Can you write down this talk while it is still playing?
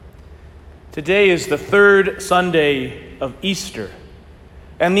Today is the third Sunday of Easter.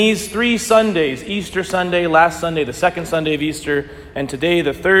 And these 3 Sundays, Easter Sunday, last Sunday, the second Sunday of Easter, and today,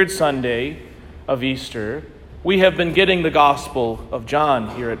 the third Sunday of Easter, we have been getting the Gospel of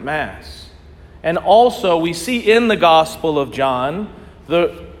John here at Mass. And also, we see in the Gospel of John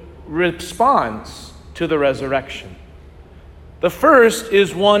the response to the resurrection. The first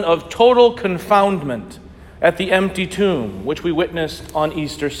is one of total confoundment at the empty tomb, which we witnessed on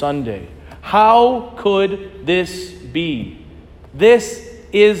Easter Sunday. How could this be? This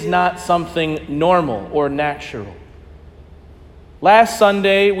is not something normal or natural. Last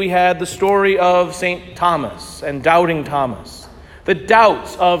Sunday, we had the story of St. Thomas and doubting Thomas. The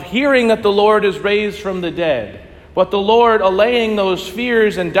doubts of hearing that the Lord is raised from the dead, but the Lord allaying those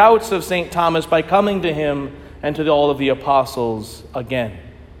fears and doubts of St. Thomas by coming to him and to all of the apostles again.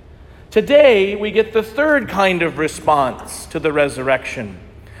 Today, we get the third kind of response to the resurrection.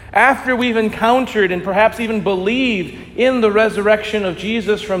 After we've encountered and perhaps even believed in the resurrection of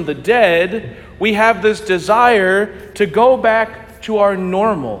Jesus from the dead, we have this desire to go back to our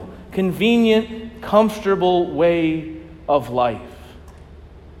normal, convenient, comfortable way of life.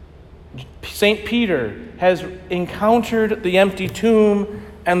 St. Peter has encountered the empty tomb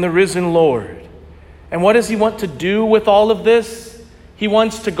and the risen Lord. And what does he want to do with all of this? He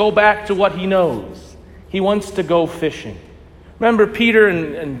wants to go back to what he knows. He wants to go fishing. Remember, Peter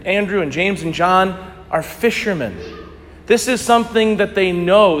and Andrew and James and John are fishermen. This is something that they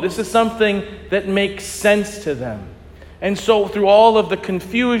know. This is something that makes sense to them. And so through all of the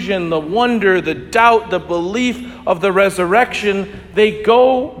confusion, the wonder, the doubt, the belief of the resurrection, they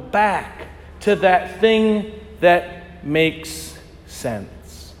go back to that thing that makes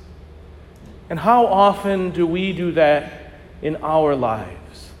sense. And how often do we do that in our lives?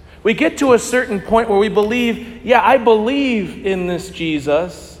 We get to a certain point where we believe, I believe in this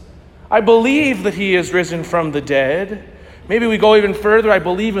Jesus. I believe that he is risen from the dead. Maybe we go even further. I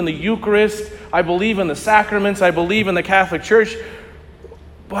believe in the Eucharist. I believe in the sacraments. I believe in the Catholic Church.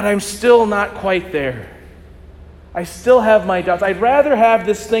 But I'm still not quite there. I still have my doubts. I'd rather have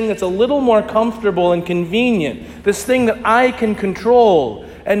this thing that's a little more comfortable and convenient. This thing that I can control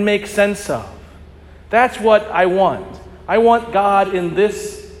and make sense of. That's what I want. I want God in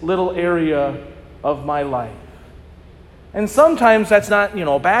this little area of my life. And sometimes that's not,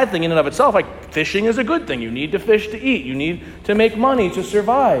 a bad thing in and of itself. Like fishing is a good thing. You need to fish to eat. You need to make money to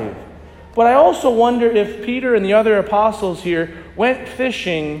survive. But I also wonder if Peter and the other apostles here went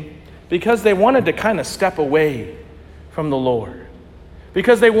fishing because they wanted to kind of step away from the Lord.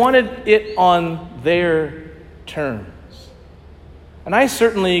 Because they wanted it on their terms. And I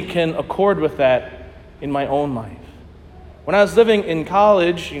certainly can accord with that in my own life. When I was living in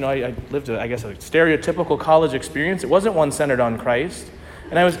college, I lived, a stereotypical college experience. It wasn't one centered on Christ.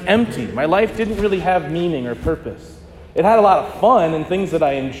 And I was empty. My life didn't really have meaning or purpose. It had a lot of fun and things that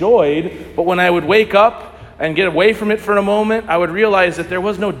I enjoyed. But when I would wake up and get away from it for a moment, I would realize that there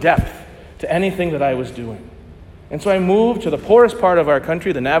was no depth to anything that I was doing. And so I moved to the poorest part of our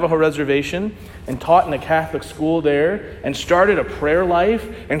country, the Navajo Reservation, and taught in a Catholic school there, and started a prayer life,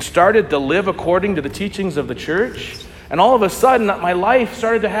 and started to live according to the teachings of the church. And all of a sudden, my life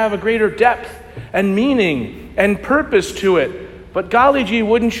started to have a greater depth and meaning and purpose to it. But golly gee,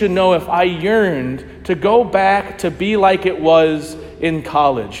 wouldn't you know if I yearned to go back to be like it was in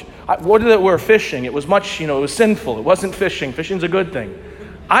college. What did it were fishing? It was much, it was sinful. It wasn't fishing. Fishing's a good thing.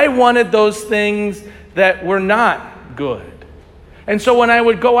 I wanted those things that were not good. And so when I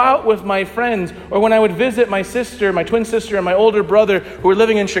would go out with my friends, or when I would visit my sister, my twin sister, and my older brother, who were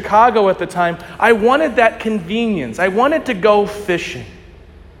living in Chicago at the time, I wanted that convenience. I wanted to go fishing.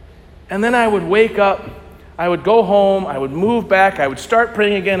 And then I would wake up, I would go home, I would move back, I would start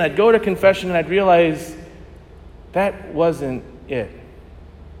praying again, I'd go to confession, and I'd realize that wasn't it.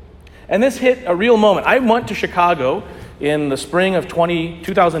 And this hit a real moment. I went to Chicago in the spring of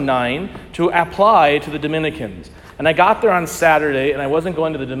 2009 to apply to the Dominicans. And I got there on Saturday, and I wasn't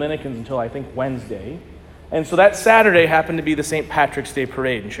going to the Dominicans until I think Wednesday. And so that Saturday happened to be the St. Patrick's Day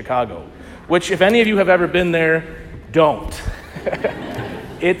Parade in Chicago, which if any of you have ever been there, don't.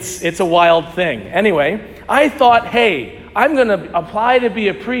 It's a wild thing. Anyway, I thought, hey, I'm going to apply to be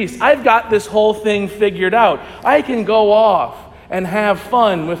a priest. I've got this whole thing figured out. I can go off and have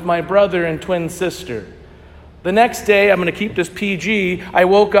fun with my brother and twin sister. The next day, I'm going to keep this PG, I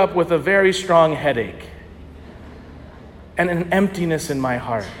woke up with a very strong headache and an emptiness in my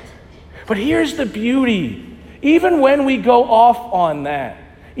heart. But here's the beauty. Even when we go off on that,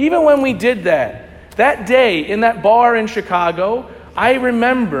 even when we did that day in that bar in Chicago, I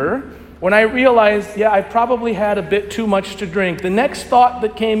remember when I realized, I probably had a bit too much to drink, the next thought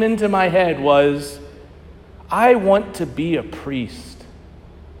that came into my head was, I want to be a priest.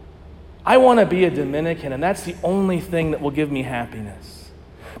 I want to be a Dominican, and that's the only thing that will give me happiness.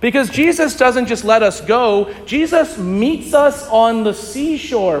 Because Jesus doesn't just let us go, Jesus meets us on the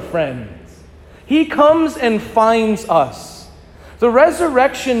seashore, friends. He comes and finds us. The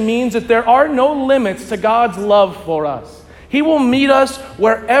resurrection means that there are no limits to God's love for us. He will meet us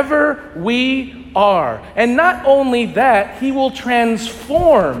wherever we are. And not only that, He will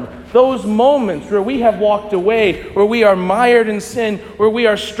transform those moments where we have walked away, where we are mired in sin, where we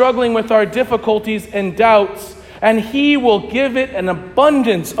are struggling with our difficulties and doubts, and He will give it an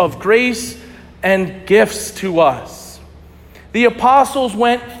abundance of grace and gifts to us. The apostles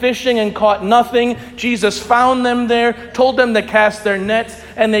went fishing and caught nothing. Jesus found them there, told them to cast their nets,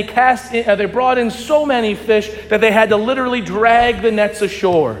 and they brought in so many fish that they had to literally drag the nets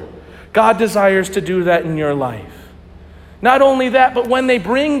ashore. God desires to do that in your life. Not only that, but when they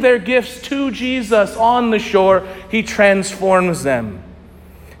bring their gifts to Jesus on the shore, He transforms them.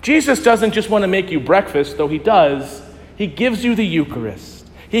 Jesus doesn't just want to make you breakfast, though He does. He gives you the Eucharist.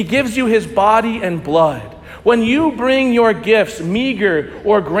 He gives you His body and blood. When you bring your gifts, meager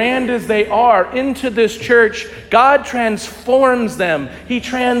or grand as they are, into this church, God transforms them. He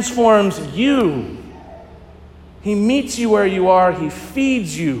transforms you. He meets you where you are. He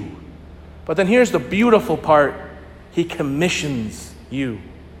feeds you. But then here's the beautiful part. He commissions you.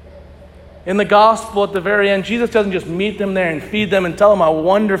 In the gospel at the very end, Jesus doesn't just meet them there and feed them and tell them how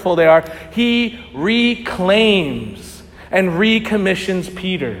wonderful they are. He reclaims and recommissions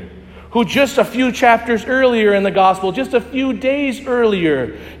Peter, who just a few chapters earlier in the gospel, just a few days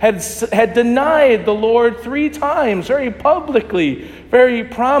earlier, had denied the Lord 3 times, very publicly, very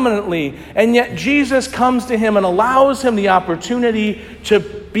prominently. And yet Jesus comes to him and allows him the opportunity to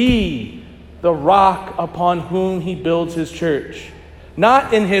be the rock upon whom He builds His church.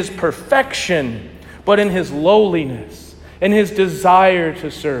 Not in his perfection, but in his lowliness, in his desire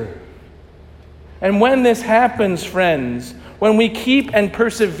to serve. And when this happens, friends, when we keep and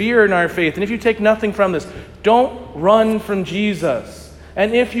persevere in our faith, and if you take nothing from this, don't run from Jesus.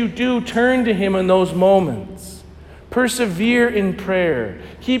 And if you do, turn to Him in those moments. Persevere in prayer.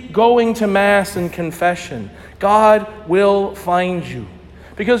 Keep going to Mass and confession. God will find you.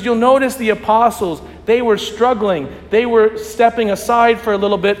 Because you'll notice the apostles, they were struggling. They were stepping aside for a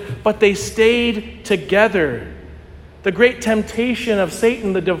little bit, but they stayed together. The great temptation of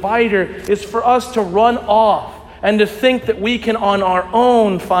Satan, the divider, is for us to run off and to think that we can on our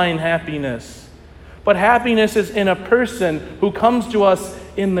own find happiness. But happiness is in a person who comes to us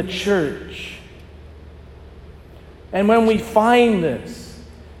in the church. And when we find this,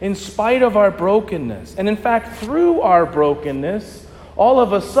 in spite of our brokenness, and in fact through our brokenness, all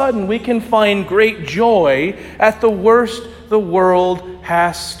of a sudden we can find great joy at the worst the world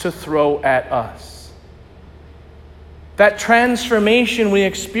has to throw at us. That transformation we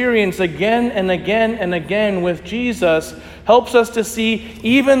experience again and again and again with Jesus helps us to see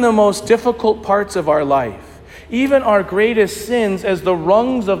even the most difficult parts of our life, even our greatest sins, as the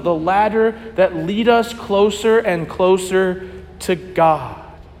rungs of the ladder that lead us closer and closer to God.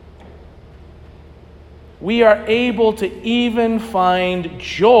 We are able to even find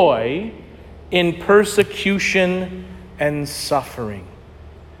joy in persecution and suffering.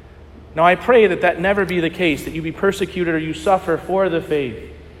 Now, I pray that that never be the case, that you be persecuted or you suffer for the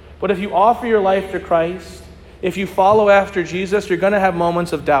faith. But if you offer your life to Christ, if you follow after Jesus, you're going to have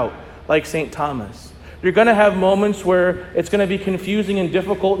moments of doubt, like St. Thomas. You're going to have moments where it's going to be confusing and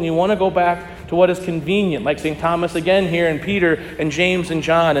difficult, and you want to go back to what is convenient, like St. Thomas again here, and Peter, and James, and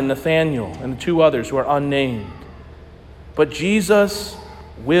John, and Nathaniel, and the 2 others who are unnamed. But Jesus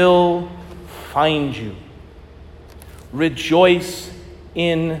will find you. Rejoice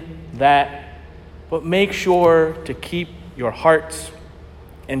in that, but make sure to keep your hearts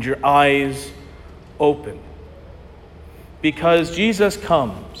and your eyes open, because Jesus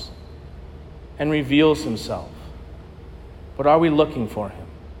comes and reveals Himself. But are we looking for Him?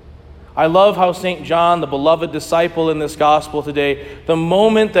 I love how St. John, the beloved disciple in this gospel today, the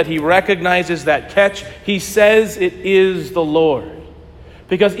moment that he recognizes that catch, he says it is the Lord.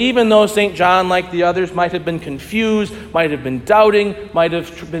 Because even though St. John, like the others, might have been confused, might have been doubting, might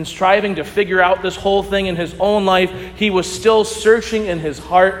have been striving to figure out this whole thing in his own life, he was still searching in his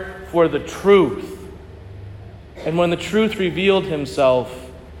heart for the truth. And when the truth revealed himself,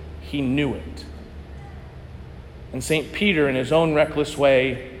 he knew it. And St. Peter, in his own reckless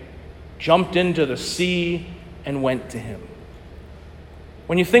way, jumped into the sea and went to him.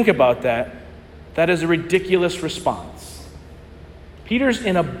 When you think about that, that is a ridiculous response. Peter's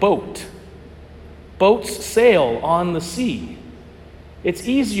in a boat. Boats sail on the sea. It's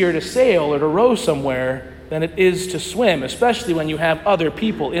easier to sail or to row somewhere than it is to swim, especially when you have other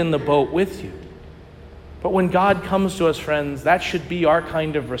people in the boat with you. But when God comes to us, friends, that should be our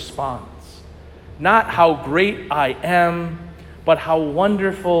kind of response. Not how great I am, but how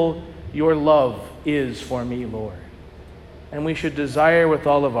wonderful your love is for me, Lord. And we should desire with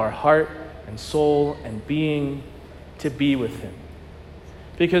all of our heart and soul and being to be with him.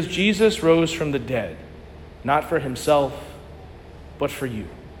 Because Jesus rose from the dead, not for himself, but for you.